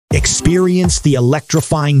Experience the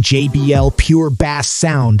electrifying JBL pure bass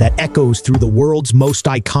sound that echoes through the world's most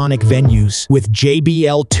iconic venues with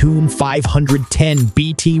JBL Tune 510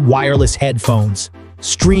 BT wireless headphones.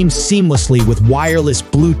 Stream seamlessly with wireless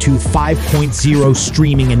Bluetooth 5.0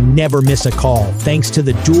 streaming and never miss a call thanks to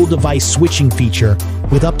the dual device switching feature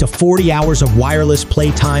with up to 40 hours of wireless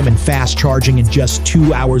playtime and fast charging in just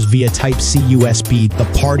 2 hours via Type-C USB.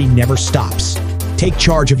 The party never stops. Take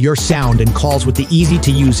charge of your sound and calls with the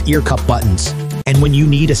easy-to-use ear cup buttons. And when you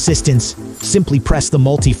need assistance, simply press the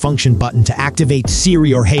multi-function button to activate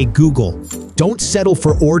Siri or Hey Google. Don't settle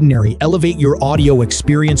for ordinary. Elevate your audio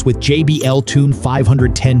experience with JBL Tune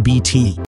 510 BT.